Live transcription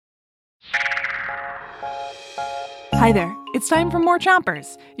Hi there. It's time for more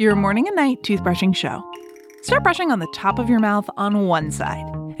Chompers, your morning and night toothbrushing show. Start brushing on the top of your mouth on one side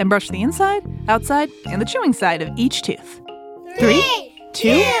and brush the inside, outside, and the chewing side of each tooth. 3,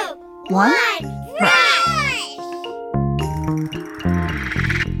 2, 1, brush!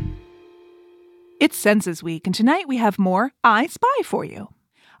 It's Census Week, and tonight we have more I Spy for you.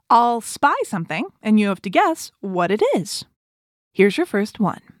 I'll spy something, and you have to guess what it is. Here's your first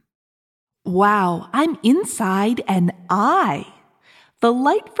one. Wow, I'm inside an eye. The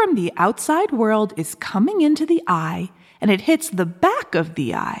light from the outside world is coming into the eye, and it hits the back of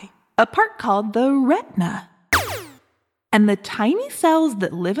the eye, a part called the retina. And the tiny cells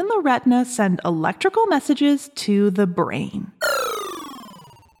that live in the retina send electrical messages to the brain.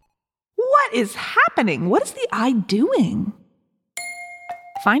 What is happening? What is the eye doing?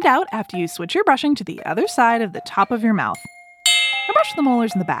 Find out after you switch your brushing to the other side of the top of your mouth. And brush the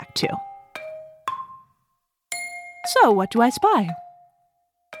molars in the back, too. So, what do I spy?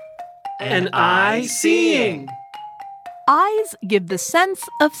 An eye seeing. Eyes give the sense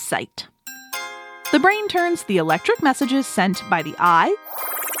of sight. The brain turns the electric messages sent by the eye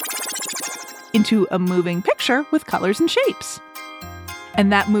into a moving picture with colors and shapes.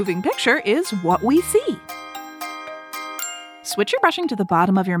 And that moving picture is what we see. Switch your brushing to the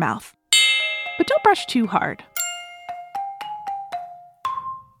bottom of your mouth, but don't brush too hard.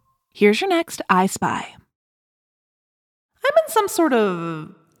 Here's your next I Spy. I'm in some sort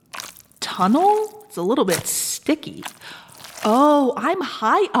of tunnel. It's a little bit sticky. Oh, I'm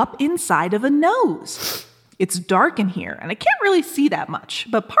high up inside of a nose. It's dark in here, and I can't really see that much,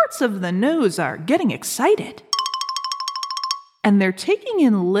 but parts of the nose are getting excited. And they're taking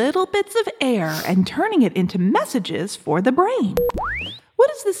in little bits of air and turning it into messages for the brain.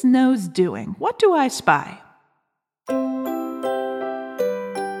 What is this nose doing? What do I spy?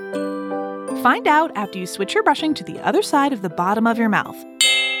 Find out after you switch your brushing to the other side of the bottom of your mouth.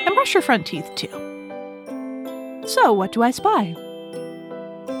 And brush your front teeth, too. So, what do I spy?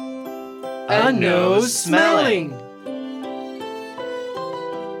 A nose smelling.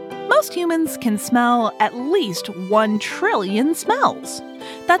 Most humans can smell at least 1 trillion smells.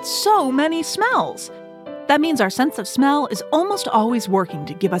 That's so many smells. That means our sense of smell is almost always working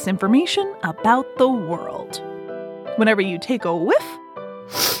to give us information about the world. Whenever you take a whiff,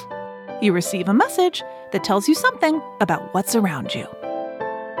 you receive a message that tells you something about what's around you.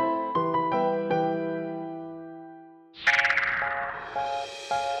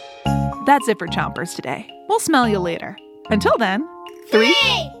 That's it for Chompers today. We'll smell you later. Until then, 3,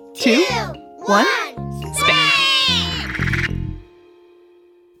 2, 1, spam!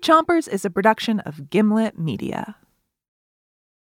 Chompers is a production of Gimlet Media.